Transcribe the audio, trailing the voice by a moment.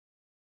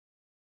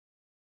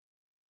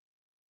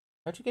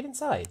How'd you get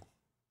inside?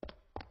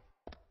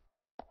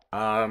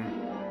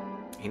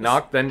 He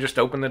knocked, then just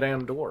opened the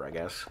damn door, I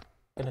guess.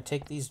 Gonna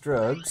take these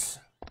drugs.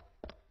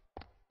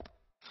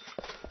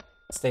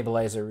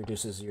 Stabilizer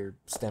reduces your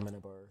stamina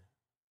bar.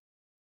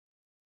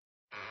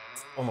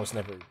 It's almost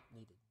never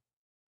needed.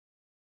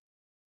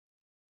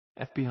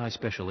 FBI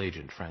Special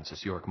Agent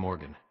Francis York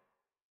Morgan.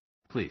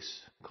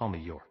 Please, call me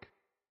York.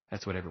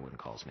 That's what everyone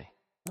calls me.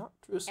 Not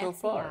true so FBI?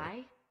 far.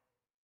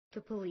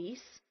 The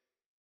police?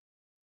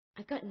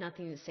 I've got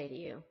nothing to say to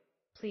you.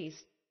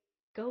 Please,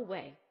 go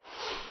away.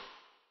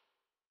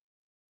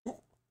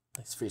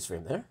 Nice freeze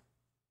frame there.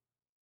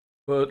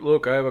 But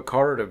look, I have a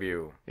card of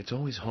you. It's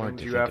always hard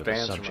to You think have of to a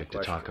answer my subject to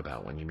question. talk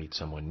about when you meet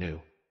someone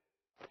new.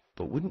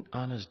 But wouldn't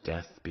Anna's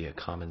death be a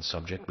common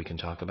subject we can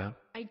talk about?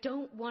 I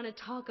don't want to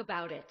talk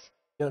about it.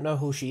 Don't know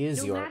who she is,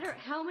 No York. matter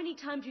how many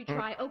times you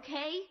try,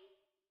 okay?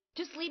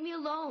 Just leave me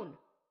alone.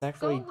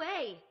 Actually, Go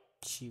away.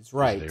 she's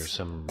right. Is there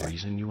some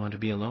reason you want to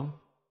be alone?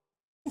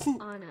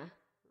 Anna,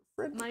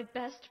 my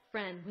best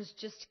friend was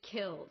just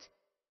killed.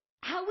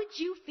 How would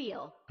you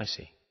feel? I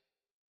see.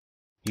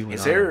 You and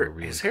Is Anna there were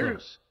really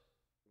close.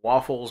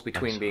 waffles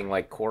between being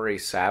like Corey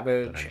But I'm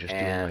Savage just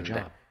doing my and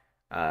job.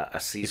 a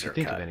If Caesar you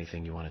think cut? of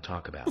anything you want to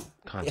talk about,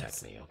 contact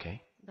Yes. me,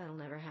 okay? That'll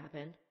never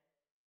happen.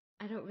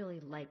 I don't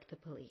really like the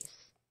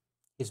police.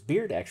 His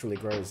beard actually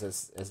grows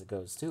as it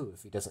goes too,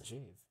 if he doesn't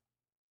shave.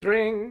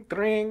 Dring,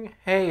 dring.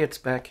 Hey, it's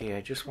Becky. I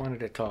just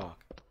wanted to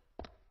talk.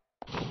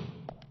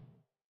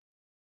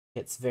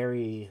 It's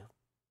very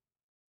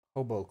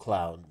hobo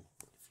clown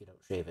if you don't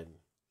shave him.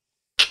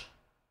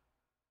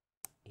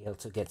 He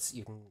also gets,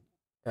 you can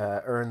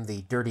earn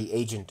the Dirty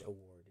Agent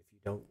Award if you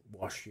don't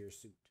wash your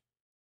suit.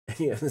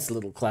 Yeah, this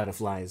little cloud of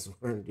flies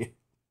warned you.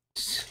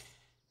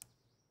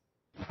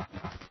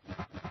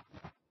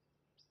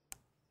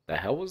 The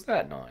hell was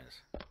that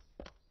noise?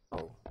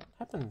 Oh,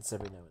 happens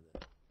every now and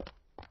then.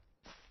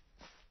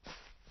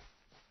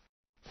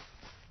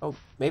 Oh,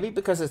 maybe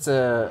because it's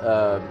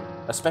a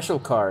special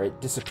car, it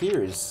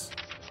disappears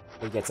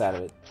when he gets out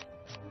of it.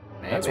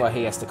 That's Maybe. why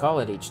he has to call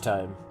it each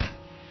time.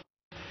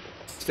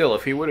 Still,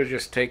 if he would have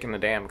just taken the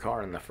damn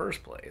car in the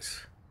first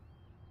place.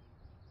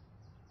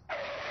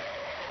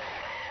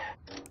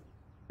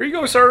 Here you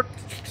go, sir.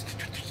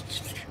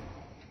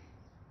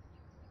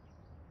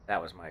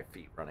 That was my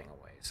feet running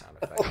away sound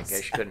effect, in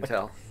case you couldn't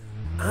tell.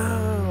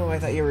 Oh, I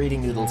thought you were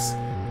eating noodles.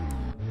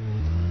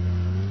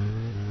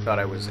 Thought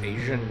I was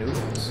Asian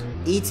noodles.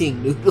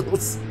 Eating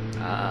noodles?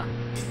 Ah.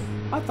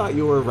 I thought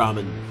you were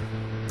ramen.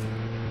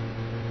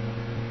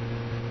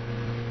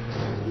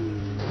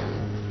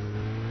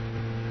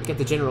 Get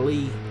the General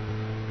Lee.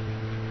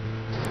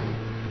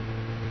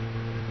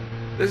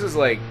 This is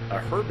like a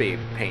Herbie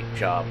paint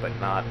job, but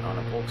not on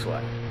a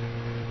Volkswagen.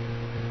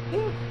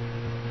 Yeah.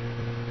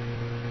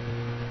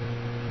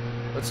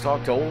 Let's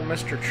talk to old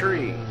Mr.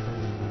 Tree.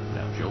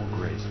 Now, Joel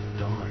Gray's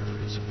daughter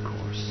is, of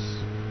course,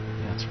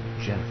 that's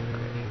Jennifer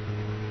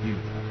Gray. You know,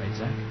 right,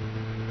 Zach?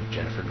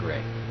 Jennifer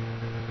Gray.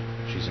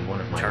 She's in one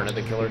of my Turn of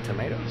most the Killer favorite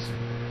Tomatoes. movies,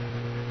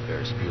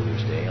 Ferris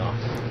Bueller's Day Off.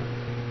 No,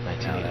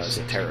 that was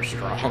a 1986. Terror featured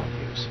Strong. John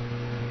Hughes.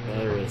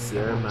 Paris,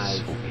 you're my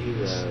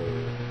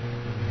hero.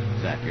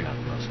 Zach, you're not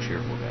the most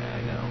cheerful guy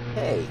I know,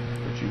 Hey.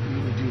 but you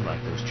really do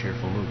like those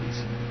cheerful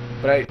movies.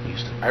 But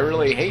Used to I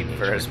really love those hate teenage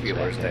Ferris movies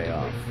Bueller's back then, Day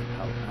didn't Off. we?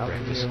 How can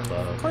Breakfast you?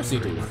 Club, Of course you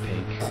do. Pretty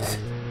Pink,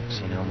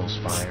 St. Elmo's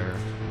Fire,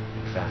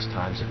 Fast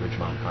Times at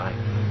Ridgemont High.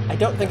 I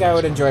don't think I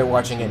would enjoy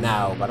watching it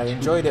now, but I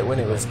enjoyed it when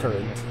it was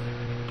current.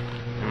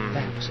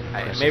 That was an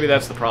impressive Maybe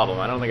that's the problem.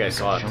 I don't think I film.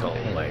 saw it Sean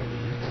until Penn, like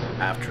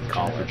after Jennifer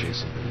college.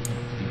 Jason Leigh,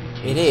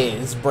 Phoebe It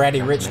Cates, is. Bratty not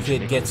to rich mention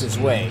kid gets Nicolas his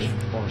way. Cage,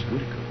 Forrest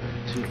Whitaker were in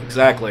it, too.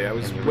 Exactly. I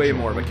was And the way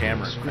original more of a movie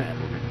Cameron script fan.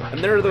 were written by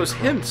And there are those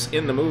Cameron hints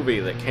in the movie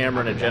that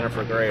Cameron and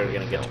Jennifer Grey are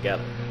going to get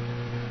together.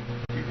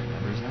 Do you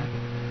remember that?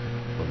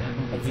 When that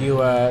movie Have you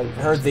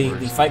heard the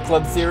Fight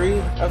Club theory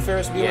of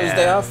Ferris Bueller's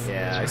Day Off?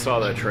 Yeah, I saw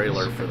the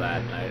trailer for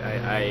that.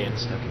 It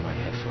stuck in my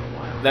head for a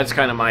while. That's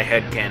kind of my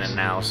headcanon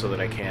now, so that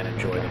I can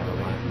enjoy the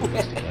movie.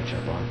 Movies to catch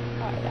up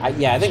on.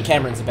 Yeah, I think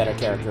Cameron's a better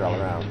character all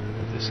around.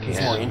 In this He's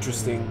case, more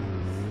interesting.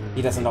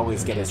 He doesn't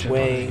always get his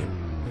way.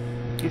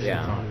 Give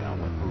Yeah. some thought about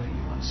what movie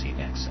you want to see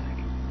next, Zach.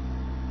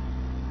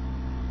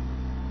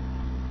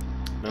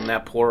 And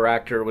that poor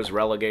actor was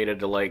relegated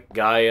to like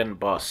guy and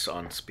bus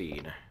on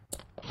Speed.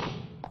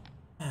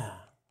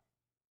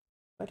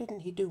 Why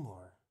didn't he do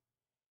more?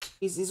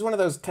 He's one of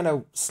those kind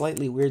of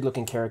slightly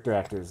weird-looking character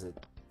actors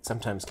that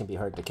sometimes can be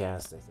hard to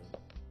cast, I think.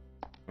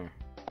 Is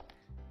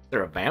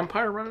there a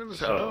vampire running this?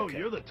 So, okay.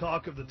 you're the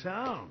talk of the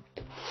town.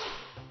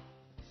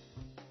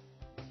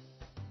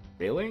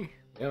 Really?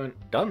 We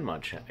haven't done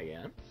much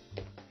yet.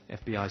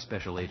 FBI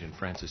Special Agent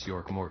Francis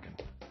York Morgan.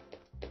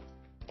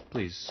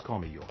 Please call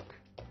me York.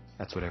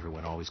 That's what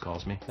everyone always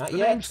calls me. Not My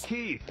yet. name's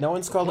Keith. No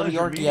one's called him Pleasure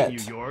York meeting yet. You,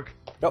 York.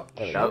 Nope.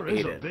 There we go. Nope. Sure is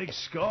he a did. big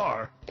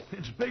scar.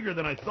 It's bigger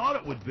than I thought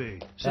it would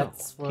be. So,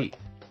 That's what- Keith,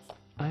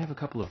 I have a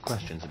couple of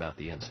questions about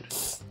the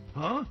incident.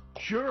 Huh?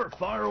 Sure,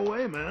 fire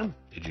away, man.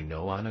 Did you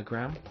know Anna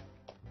Graham?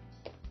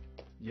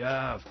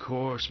 Yeah, of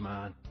course,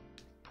 man.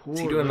 Is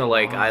he doing the,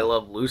 like, I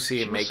Love Lucy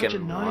She and was such a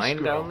making nice wine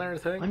girl. down there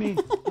thing? I mean,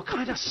 what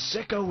kind of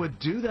sicko would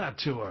do that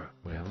to her?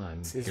 Well, I'm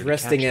His here to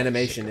resting catch that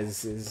animation sicko.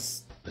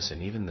 is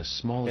Listen, even the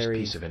smallest very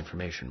piece of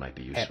information might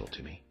be useful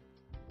to me.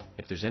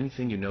 If there's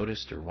anything you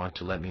noticed or want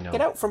to let me know,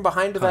 Get out from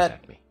behind that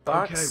contact me.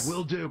 box. Okay,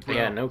 will do, bro.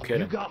 Yeah, no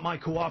kidding. You got my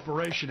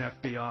cooperation,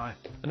 FBI.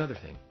 Another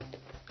thing.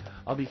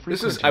 I'll be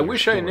This is. frequenting I your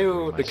wish I store knew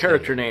during my the stay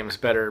character here. names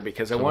better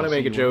because I So want to I'll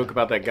make see a you joke later.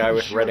 about that guy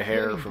with Sure red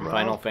hair thing, from bro.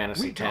 Final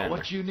Fantasy We got X.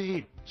 what you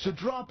need, so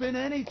drop in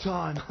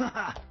anytime.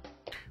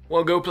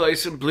 We'll go play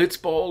some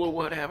blitzball or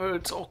whatever.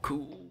 It's all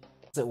cool.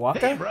 Is it Waka?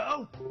 Hey,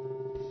 bro.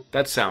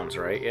 That sounds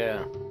right.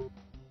 Yeah.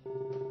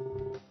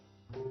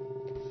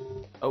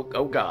 Oh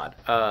God.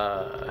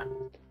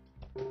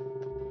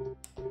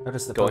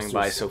 Notice the Going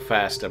by posters. so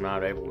fast, I'm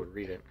not able to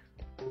read it.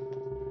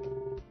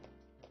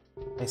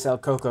 They sell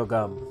cocoa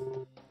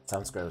gum.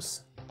 Sounds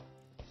gross.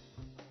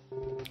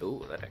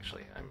 Ooh, that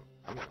actually. I'm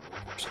gonna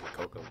look for some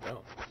cocoa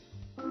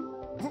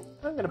gum.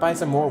 I'm gonna buy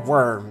some more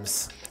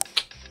worms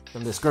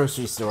from this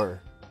grocery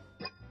store.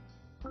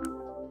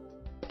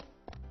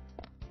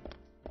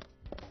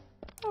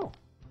 Oh,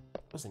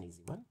 that was an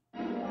easy one.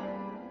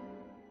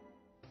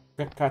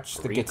 Grekotch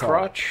the Green guitar.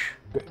 crotch?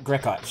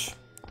 Grekotch.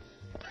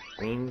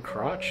 Green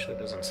crotch? That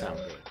doesn't sound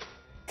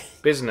good.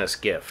 Business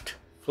gift.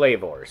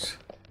 Flavors.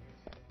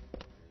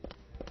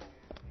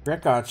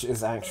 Grekotch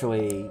is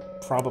actually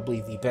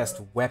probably the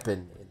best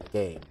weapon in the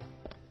game.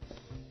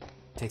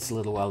 Takes a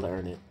little while to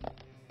earn it.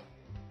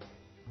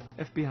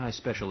 FBI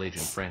Special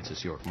Agent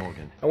Francis York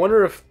Morgan. I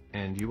wonder if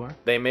And you are?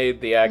 they made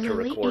the actor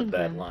Lily record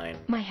that Ingram. line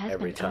My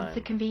every husband owns a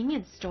time.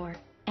 convenience store,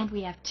 and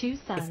we have 2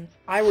 sons. If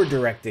I were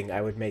directing,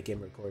 I would make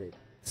him record it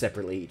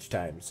separately each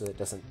time, so it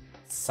doesn't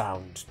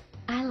sound...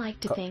 I like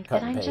to Cut- think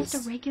cut that and I'm just a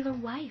paste. regular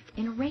wife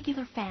in a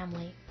regular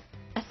family.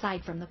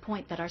 Aside from the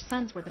point that our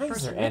sons were the Why is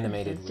first there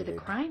animated witnesses to the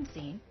weird? crime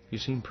scene. You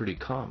seem pretty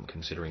calm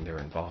considering their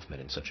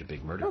involvement in such a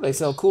big murder Oh, they case.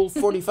 sell cool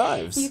You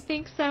 45s.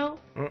 think so?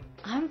 Mm.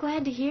 I'm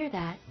glad to hear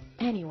that.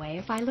 Anyway,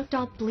 if I looked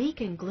all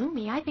bleak and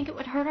gloomy, I think it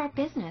would hurt our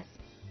business.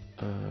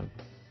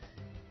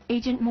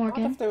 Agent What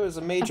Morgan, if there was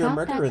a major about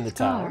murder that in the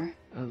scar,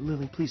 town?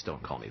 Lily, please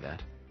don't call me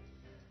that.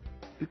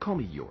 You call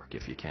me York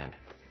if you can.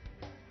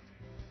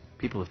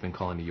 People have been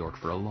calling me York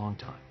for a long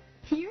time.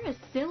 You're a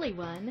silly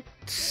one.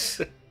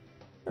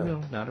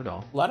 No, not at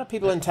all. A lot of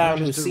people in town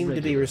who Just a seem to be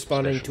regular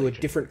responding special to a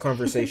agent. different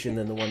conversation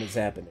than the one that's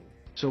happening.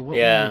 So what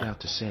Yeah. were you about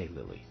to say,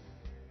 Lily?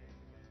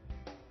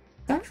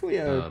 Actually,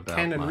 a About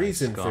canon my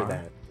reason scar? for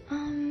that.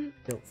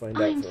 Don't find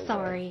out I'm for a while.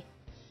 sorry.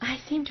 I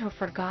seem to have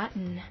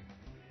forgotten.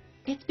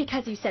 It's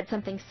because you said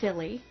something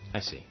silly. I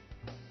see.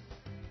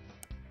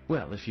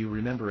 Well, if you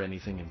remember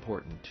anything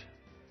important,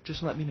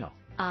 just let me know.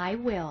 I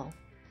will.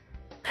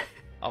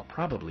 I'll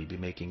probably be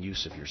making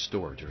use of your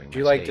store during Would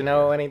you my like stay to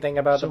know here. anything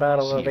about So the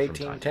Battle I'll of see you from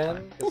time to 1810?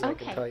 time. 'Cause I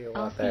Okay, can tell you a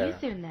I'll lot see there. you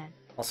soon then.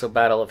 Also,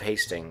 Battle of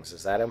Hastings.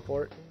 Is that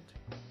important?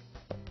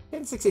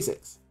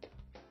 1066.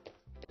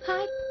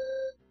 Hi.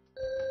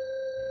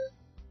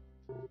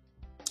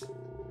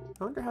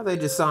 I wonder how they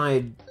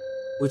decide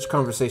which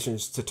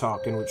conversations to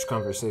talk and which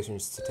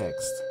conversations to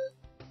text.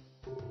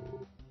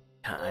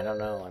 I don't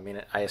know. I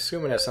mean, I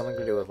assume it has something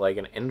to do with like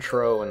an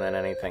intro and then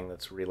anything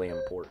that's really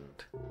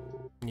important.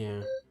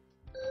 Yeah.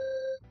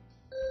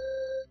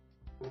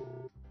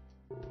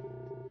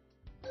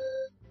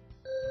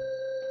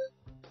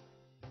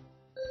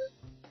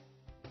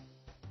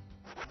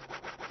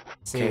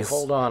 Okay, Says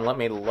hold on. Let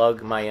me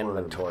lug my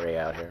inventory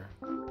out here.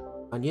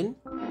 onion.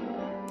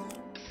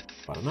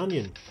 Bought an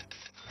onion.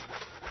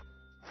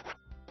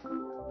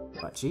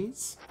 Bought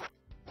cheese.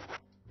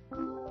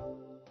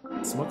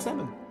 Smoked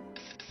salmon.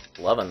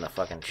 Loving the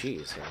fucking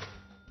cheese here.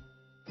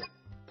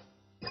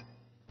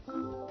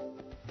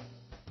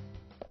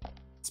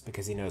 It's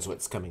because he knows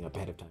what's coming up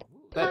ahead of time.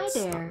 Hi That's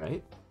there. not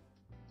right.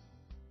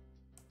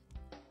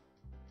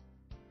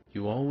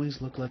 You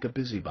always look like a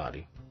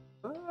busybody.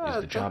 Is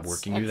the job That's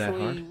working you that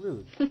actually hard?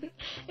 Rude.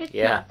 It's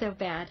Yeah. not so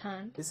bad,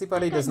 hon.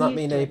 Busybody I've does gotten not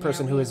mean used to a it now,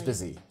 person who is really.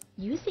 busy.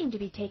 You seem to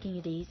be taking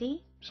it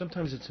easy.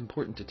 Sometimes it's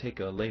important to take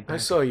a laid back. I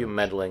saw you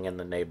meddling in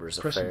the neighbors'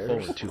 Pressing affairs.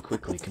 forward too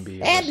quickly can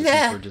be a recipe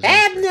for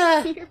disaster.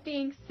 Edna! You're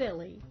being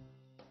silly.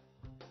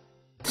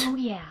 Oh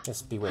yeah.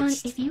 Just Hon,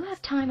 bewitched. if you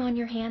have time on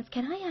your hands,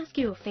 can I ask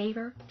you a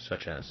favor?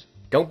 Such as?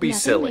 Don't be Nothing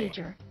silly.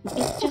 major.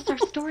 It's just our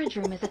storage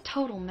room is a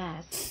total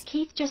mess.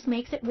 Keith just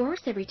makes it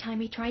worse every time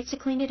he tries to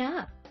clean it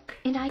up.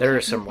 And I There are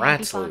can't some use empty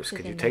rats loose. boxes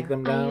Could you in take there.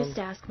 them I down? used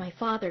to ask my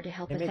father to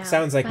help It us makes out.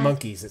 sounds like but-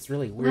 monkeys. It's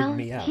really weirding Well,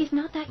 me out. he's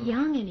not that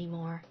young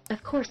anymore.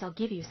 Of course, I'll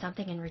give you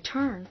something in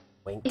return.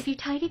 Wink. If you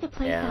tidy the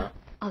place Yeah. up,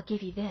 I'll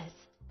give you this.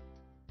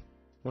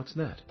 What's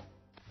that?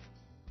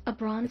 A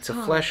bronze It's a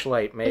card.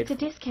 fleshlight made. It's a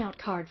discount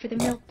card for the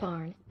milk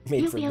barn.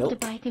 Made You'll for be able to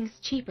milk? buy things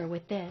cheaper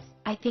with this.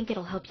 I think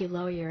it'll help you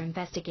lower your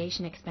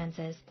investigation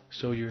expenses.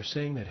 So you're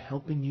saying that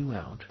helping you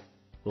out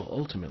will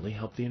ultimately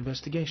help the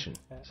investigation.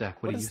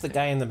 Zach, what do you is the think?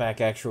 guy in the back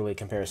actually I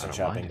comparison don't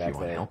shopping mind if back you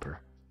want to there? help her.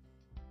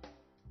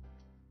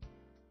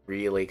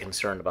 Really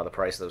concerned about the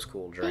price of those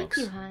cool drinks.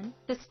 Thank you, hon.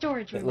 The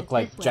storage They room look is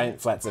like this way.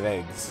 giant flats of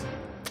eggs.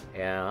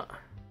 Yeah.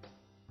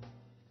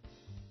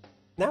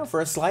 Now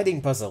for a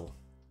sliding puzzle.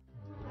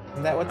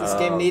 Isn't that what this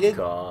game needed? Oh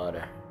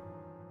god.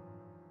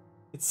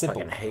 It's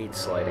simple. I fucking hate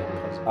sliding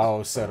puzzles.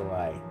 Oh, so do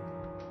I.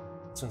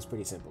 This one's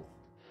pretty simple.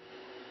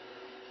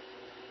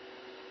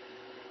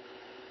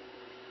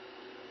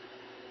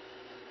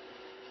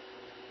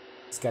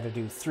 It's got to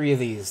do 3 of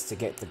these to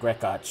get the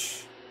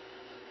Grekach.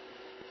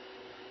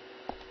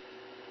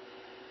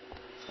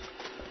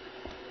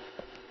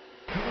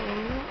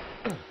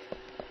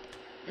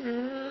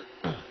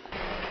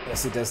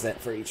 Guess he does that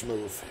for each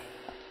move.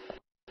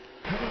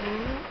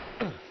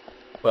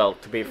 Well,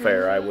 to be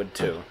fair, I would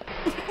too.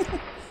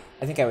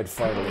 I think I would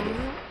fart a little.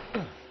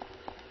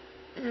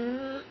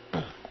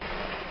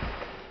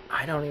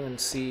 I don't even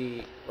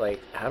see,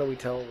 like, how do we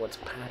tell what's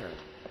pattern?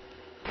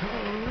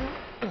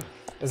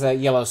 There's a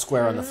yellow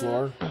square on the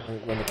floor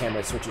when the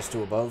camera switches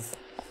to above.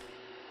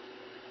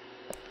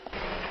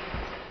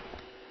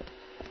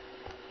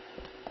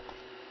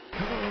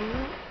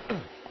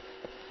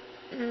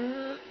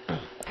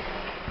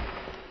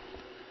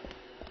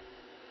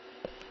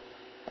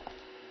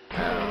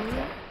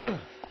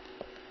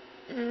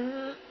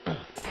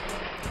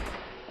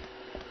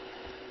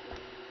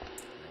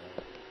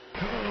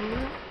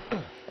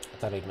 I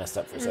thought he'd messed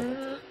up for a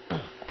second.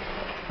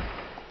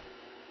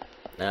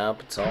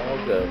 Nope, it's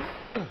all good.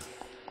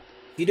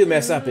 If you do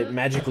mess up, it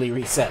magically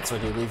resets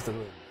when you leave the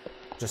room.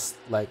 Just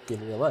like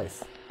in real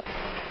life.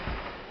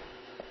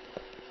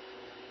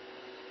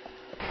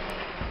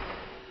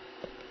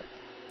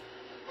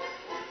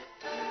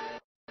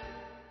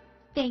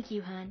 Thank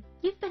you, hon.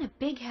 You've been a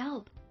big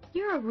help.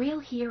 You're a real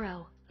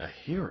hero. A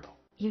hero?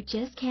 You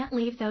just can't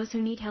leave those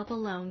who need help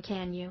alone,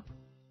 can you?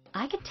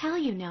 I can tell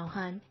you now,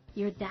 hon.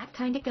 You're that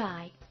kind of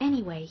guy.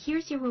 Anyway,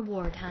 here's your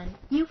reward, hon.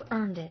 You've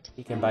earned it.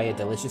 You can buy a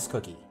delicious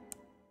cookie.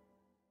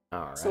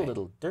 Alright. It's a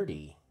little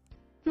dirty.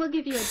 We'll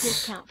give you a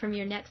discount from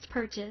your next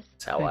purchase.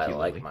 That's how Thank I you,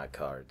 like Lily. my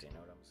cards, you know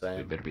what I'm You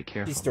saying? better be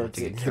careful starts not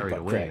to get eating carried butt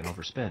away and crack.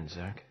 overspend,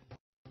 Zach.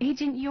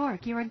 Agent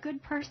York, you're a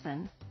good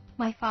person.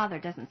 My father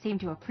doesn't seem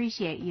to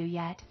appreciate you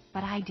yet,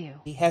 but I do.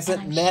 He And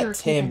hasn't I'm met sure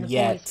Keith him and the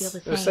yet. boys feel the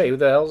Just same. say, who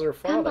the hell's her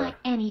Come by father?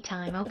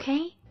 anytime,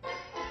 okay?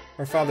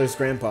 Her father's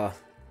grandpa.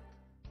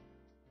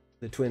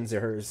 The twins are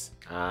hers.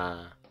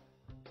 Ah.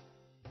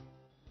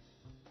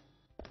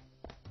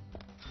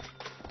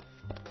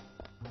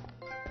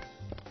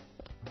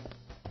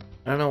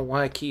 I don't know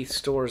why Keith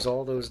stores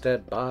all those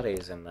dead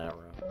bodies in that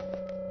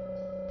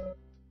room.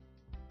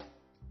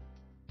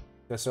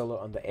 Go solo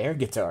on the air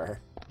guitar.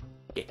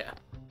 Yeah.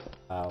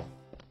 Wow.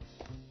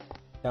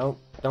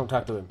 Don't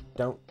talk to him.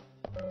 Don't.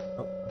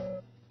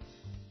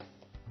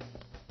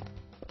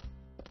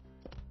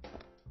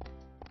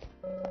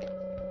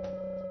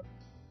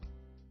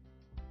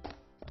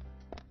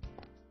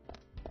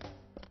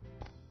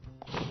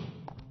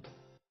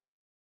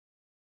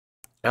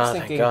 Oh,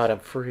 thinking- thank God I'm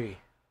free.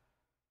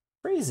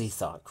 Crazy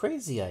thought.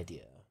 Crazy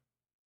idea.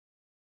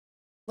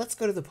 Let's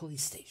go to the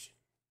police station.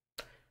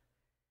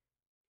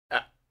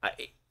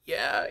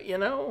 Yeah, you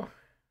know,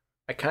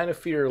 I kind of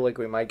fear like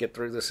we might get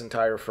through this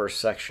entire first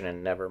section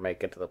and never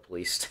make it to the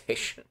police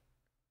station.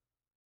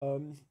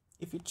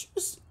 If you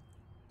choose...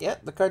 Yeah,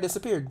 the car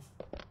disappeared.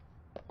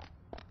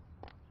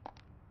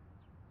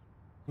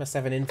 Must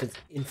have an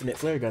infinite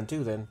flare gun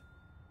too, then.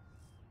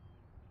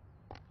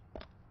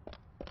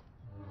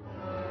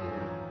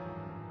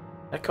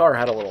 That car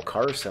had a little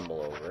car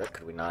symbol over it.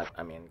 Could we not?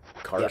 I mean,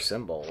 car Yep.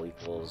 symbol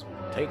equals we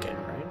can take it,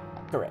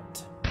 right?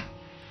 Correct.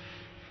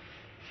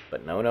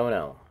 But no, no,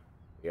 no.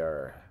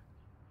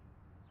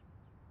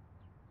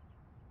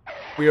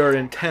 We are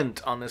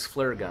intent on this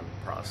flare gun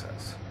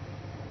process.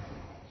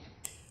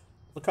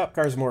 The cop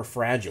car's more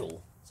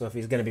fragile, so if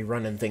he's going to be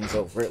running things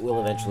over, it will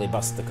eventually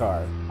bust the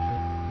car.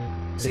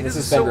 See, this this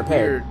has is been so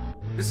repaired.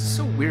 weird. This is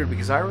so weird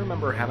because I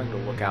remember having to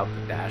look out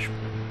the dashboard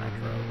when I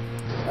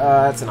drove.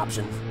 That's an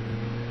option.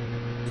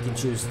 You can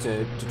choose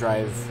to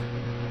drive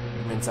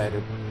from inside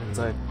or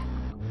inside.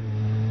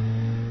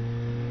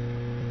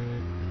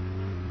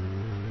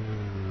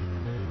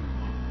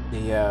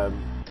 The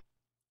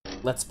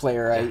Let's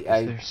Player Is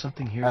there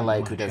something here I you like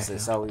want who to does check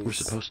this. out? Always We're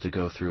supposed to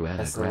go through Anna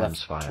has the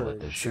Graham's left file turret at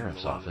the signal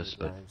sheriff's on office, the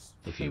but knives.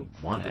 if you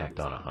want to act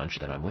on a hunch,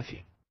 then I'm with you.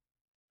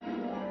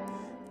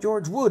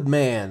 George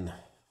Woodman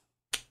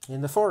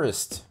in the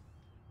forest.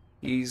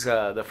 He's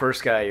the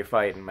first guy you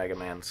fight in Mega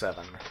Man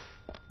 7.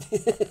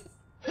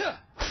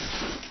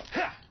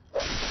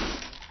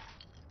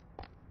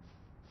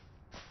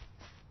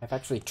 I've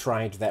actually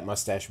tried that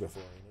mustache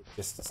before, and it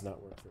just does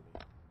not work for me.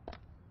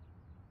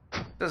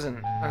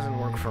 Doesn't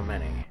work for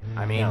many.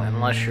 I mean, No.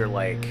 unless you're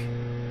like,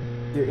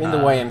 You're in the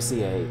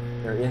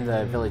YMCA, or in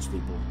the Village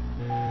People.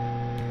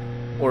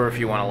 or if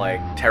you want to like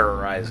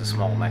terrorize a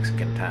small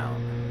Mexican town.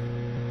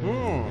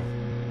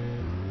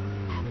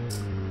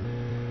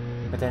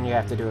 But then you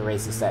have to do a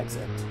racist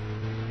accent.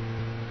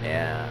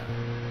 Yeah.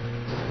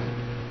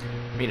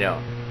 You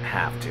don't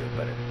have to,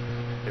 but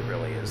it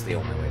really is the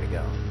only way to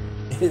go.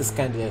 It is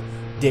kind of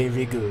de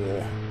rigueur.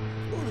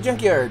 Ooh, the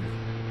junkyard!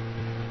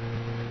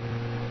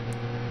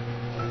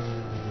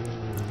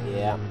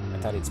 Yeah, I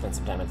thought he'd spend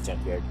some time at the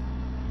junkyard.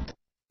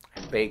 I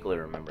vaguely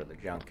remember the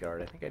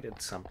junkyard. I think I did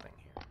something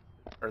here.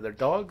 Are there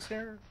dogs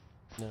there?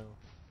 No.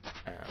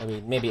 I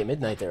mean, maybe at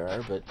midnight there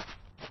are, but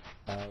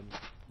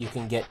you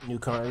can get new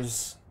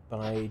cars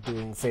by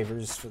doing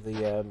favors for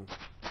the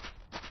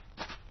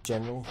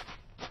general.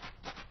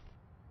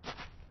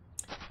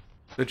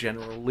 The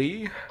General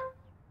Lee?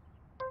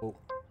 Oh.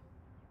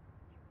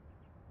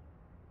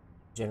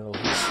 General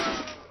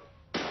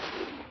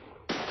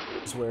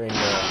he's wearing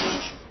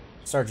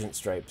sergeant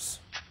stripes.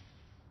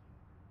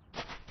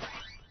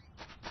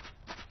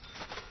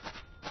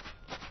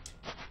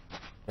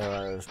 There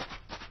are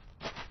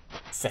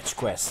fetch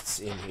quests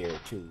in here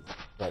too,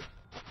 but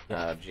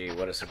Oh, gee,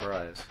 what a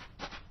surprise.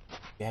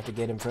 you have to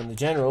get him from the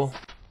general.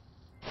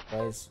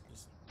 Guys,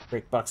 just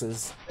break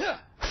boxes.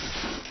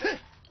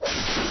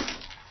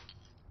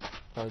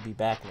 Probably be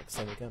back next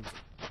time he comes.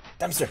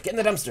 Dumpster! Get in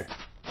the dumpster!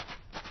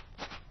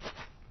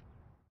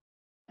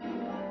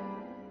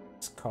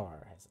 This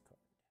car has a car.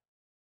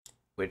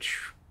 Which,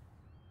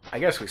 I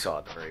guess we saw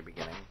at the very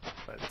beginning,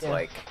 but it's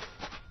like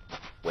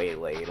way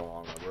late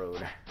along the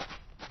road.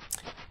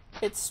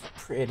 It's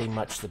pretty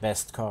much the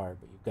best car,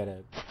 but you've got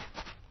to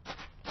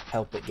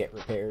help it get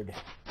repaired.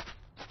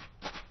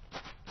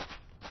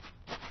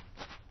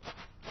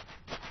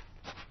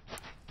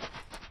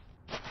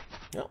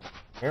 No,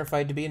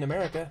 verified to be in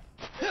America.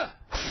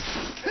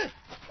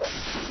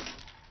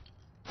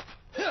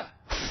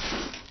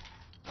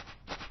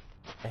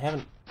 I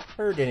haven't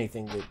heard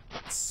anything that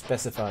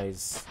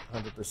specifies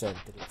 100%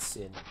 that it's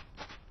in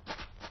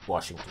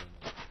Washington.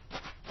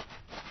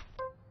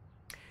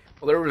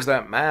 Well, there was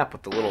that map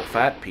with the little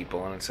fat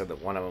people, and it said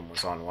that one of them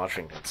was on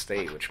Washington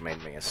State, which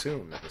made me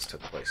assume that this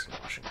took place in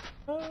Washington.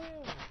 Oh,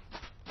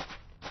 yeah.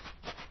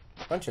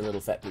 Bunch of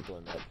little fat people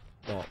in that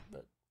map,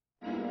 but...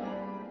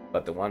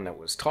 But the one that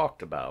was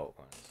talked about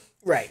was...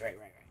 Right.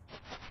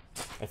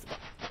 I forgot.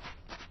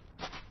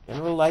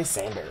 General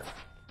Lysander.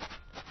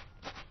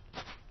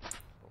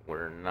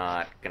 We're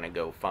not gonna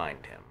go find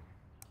him.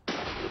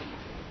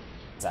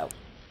 He's out.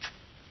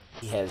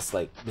 He has,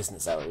 like,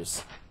 business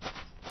hours.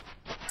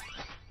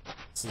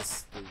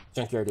 Since the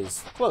junkyard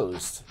is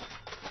closed.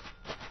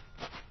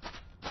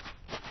 I'm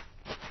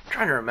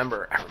trying to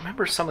remember. I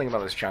remember something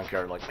about this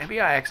junkyard. Like, maybe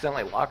I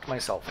accidentally locked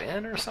myself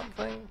in or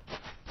something?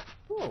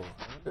 Oh,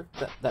 I wonder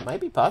if that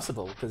might be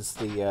possible, because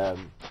the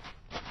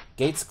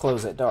gates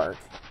close at dark.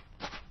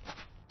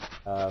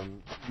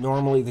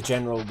 Normally the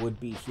general would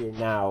be here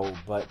now,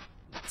 but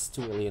it's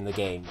too early in the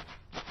game.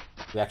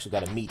 We actually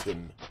got to meet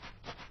him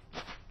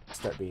to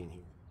start being here.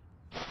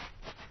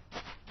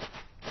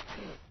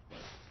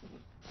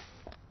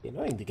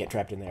 Annoying to get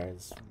trapped in there.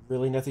 There's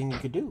really nothing you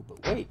could do.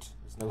 But wait,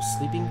 there's no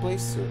sleeping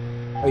place?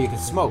 Oh, you can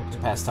smoke to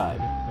pass time.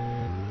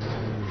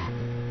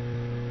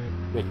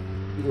 But,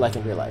 like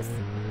in real life.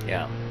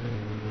 Yeah.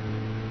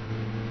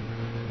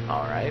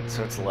 Alright,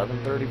 so it's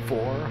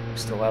 11:34. We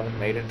still haven't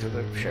made it to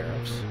the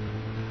sheriff's.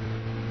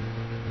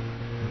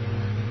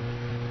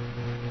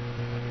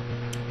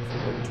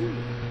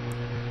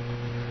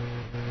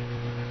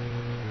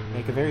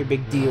 Make a very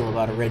big deal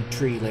about a red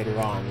tree later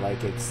on,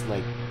 like it's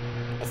like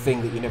a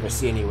thing that you never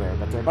see anywhere,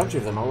 but there are a bunch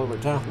of them all over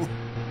town.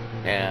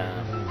 Yeah.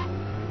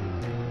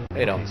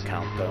 They don't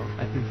count, though.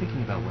 I've been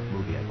thinking about what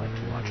movie I'd like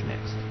to watch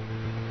next,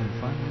 and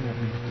finally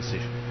I've made a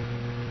decision.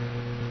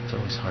 It's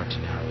always hard to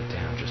narrow it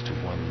down just to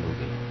one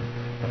movie,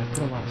 but I've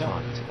put a lot of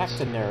thought into You have this.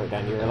 to narrow it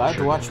down. You're allowed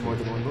to watch more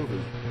than one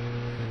movie.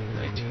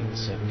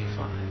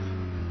 1975.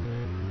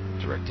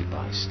 Directed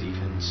by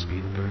Steven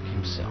Spielberg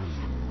himself.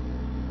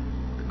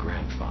 The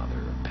grandfather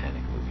of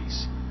panic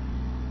movies.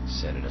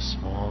 Set in a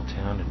small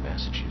town in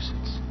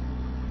Massachusetts.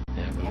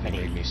 That movie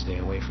made me stay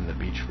away from the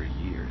beach for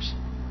years.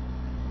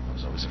 I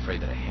was always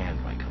afraid that a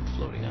hand might come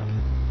floating up.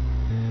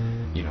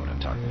 You know what I'm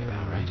talking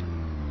about, right?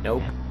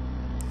 Nope. Yeah.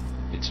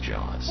 It's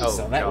Jaws. I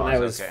saw that when I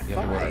was okay. The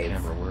underwater 5.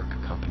 camera work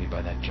accompanied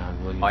by that John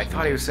Williams. Oh, I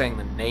thought he was music. saying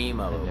the name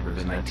of I've it never was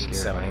been that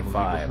scared by a movie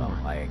 1975. before.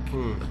 I'm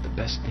like... But the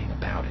best thing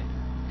about it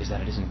is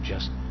that it isn't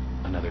just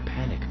another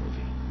panic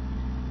movie.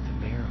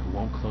 The mayor who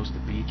won't close the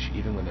beach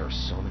even when there are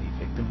so many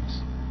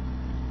victims.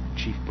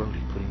 Chief Brody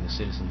putting the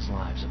citizens'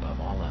 lives above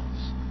all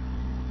else.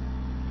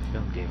 The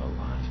film gave a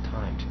lot of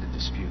time to the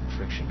dispute and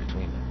friction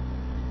between them.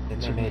 Then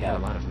It they certainly made had out.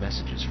 a lot of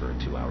messages for a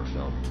 2-hour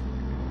film.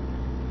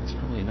 That's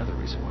probably another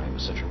reason why it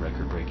was such a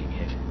record-breaking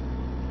hit.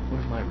 One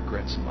of my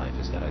regrets in life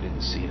is that I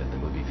didn't see it at the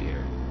movie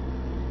theater.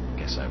 I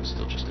guess I was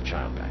still just a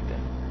child back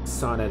then.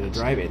 Saw it at a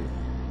drive-in.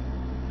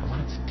 I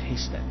wanted to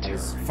taste that I terror.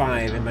 was in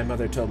 5, real and my time.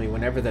 mother told me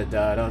whenever the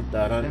da-dun,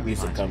 da-dun That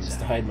music reminds me, comes to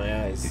Zach. hide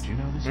my eyes. Did you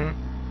know this? Hmm?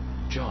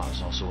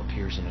 Jaws also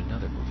appears in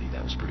another movie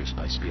that was produced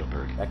by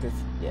Spielberg. Effective?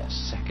 A Yes.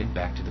 second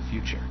Back to the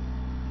Future.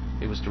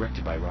 It was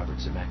directed by Robert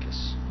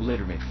Zemeckis, who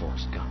later made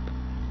Forrest Gump.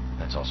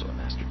 That's also a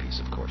masterpiece,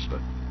 of course, but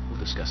we'll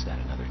discuss that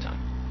another time.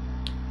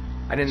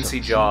 I didn't So see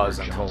the Jaws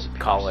scene where until Jaws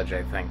appears. college,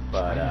 I think,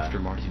 but Right after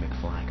Marty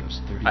McFly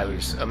goes 30 I years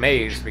was into the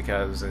amazed future,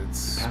 because he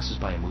it's passes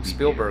by a movie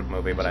Spielberg theater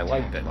movie, but I and is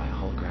liked it. attacked by a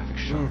holographic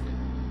shark.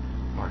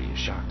 Marty is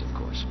shocked, of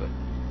course, but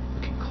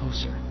looking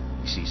closer,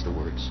 he sees the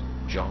words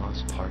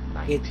Jaws Part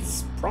 19.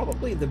 It's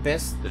probably the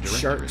best The director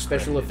shark is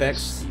special credited as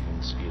effects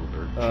Steven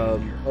Spielberg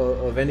Jr.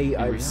 of any In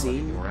I've reality,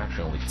 seen. there were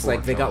actually only It's 4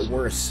 like they got Jaws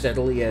worse movies.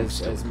 steadily It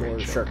was as still a great more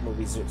joke. shark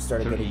movies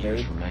started 30 getting years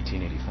made. from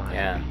 1985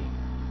 Yeah.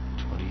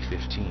 will be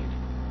 2015.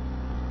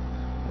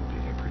 We'll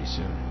be there pretty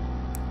soon.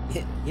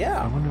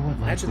 Yeah. I wonder what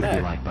life Imagine would that.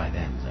 be like by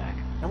then, Zach.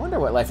 I wonder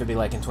what life would be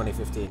like in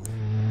 2015.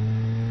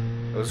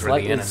 Those It's were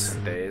like the this-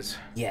 innocent days.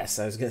 Yes,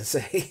 I was gonna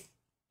say.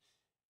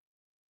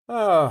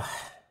 Oh,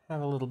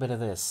 have a little bit of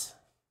this.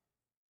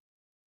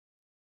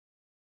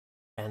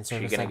 And She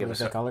service, gonna I give believe us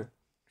they a- call it.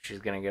 She's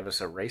gonna give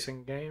us a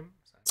racing game?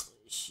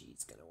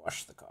 She's gonna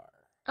wash the car.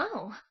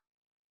 Oh,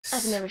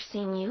 I've never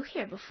seen you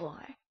here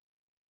before.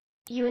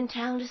 You in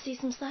town to see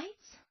some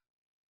sights?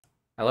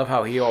 I love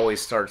how he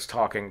always starts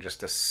talking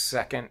just a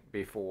second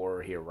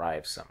before he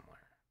arrives somewhere.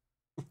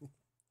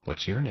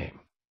 What's your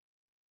name?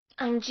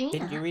 I'm Gina.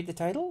 Didn't you read the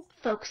title?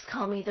 Folks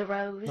call me the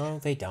Rose. No,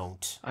 they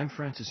don't. I'm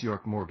Francis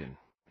York Morgan,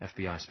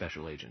 FBI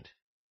Special Agent.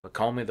 But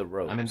call me the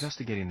Rose. I'm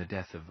investigating the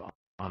death of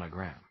Anna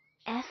Graham.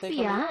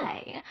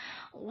 FBI?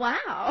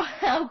 Wow,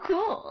 how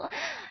cool.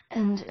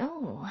 And,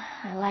 oh,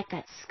 I like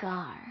that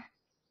scar.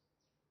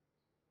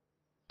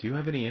 Do you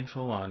have any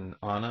info on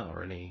Anna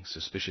or any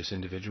suspicious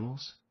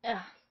individuals? Ugh,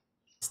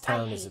 This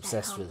town I is hate that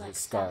obsessed with complex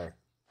this scar.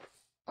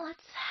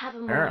 let's have a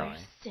more Apparently.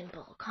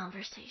 simple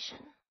conversation.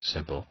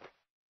 Simple.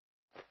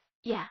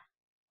 Yeah.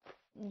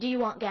 Do you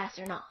want gas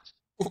or not?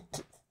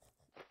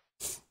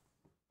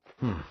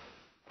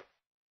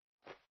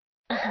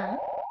 Uh-huh.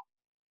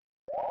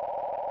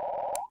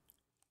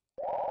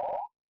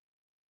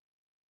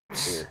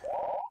 Here.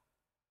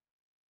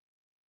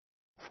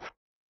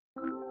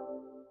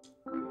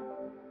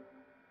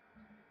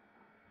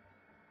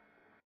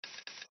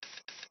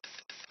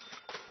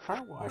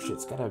 Car wash,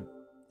 it's got a...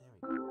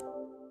 There we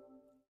go.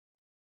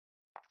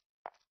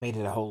 Made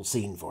it a whole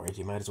scene for it,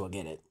 you might as well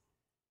get it.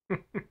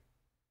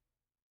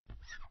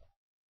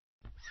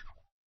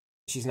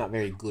 She's not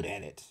very good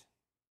at it.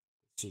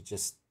 She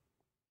just...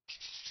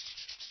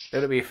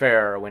 To be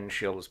fair, our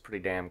windshield is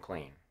pretty damn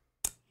clean.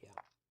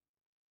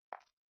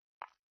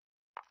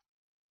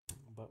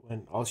 But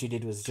when all she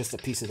did was just a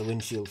piece of the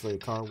windshield for a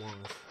car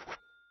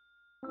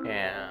wash.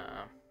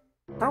 Yeah.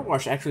 Car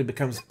wash actually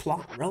becomes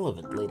plot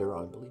relevant later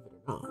on, believe it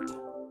or not.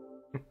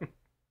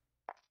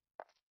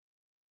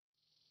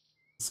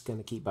 Just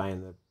gonna keep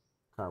buying the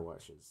car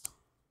washes.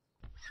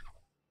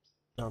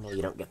 Normally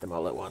you don't get them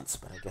all at once,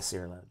 but I guess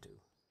you're allowed to.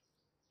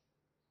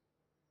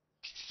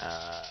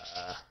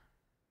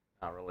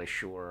 Not really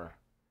sure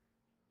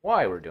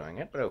why we're doing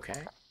it, but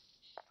okay.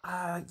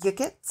 You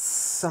get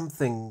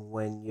something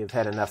when you've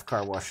had enough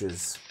car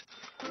washes.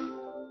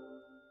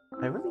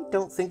 I really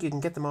don't think you can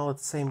get them all at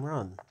the same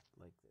run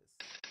like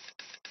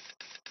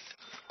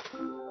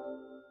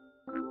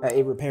this.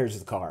 It repairs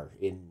the car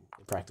in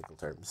practical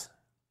terms.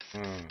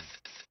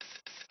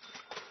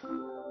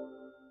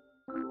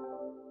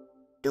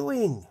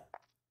 Doing?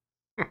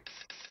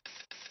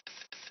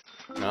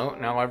 No,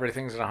 now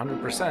everything's at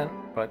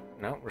 100%, but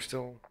no, we're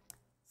still...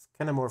 It's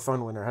kind of more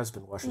fun when her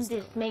husband washes the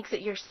This car. makes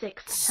it your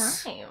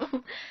 6th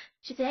time.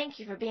 To thank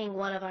you for being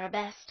one of our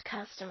best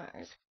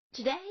customers.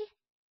 Today,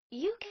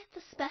 you get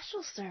the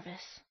special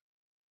service.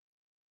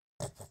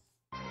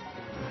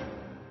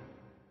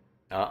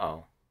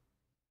 Uh-oh.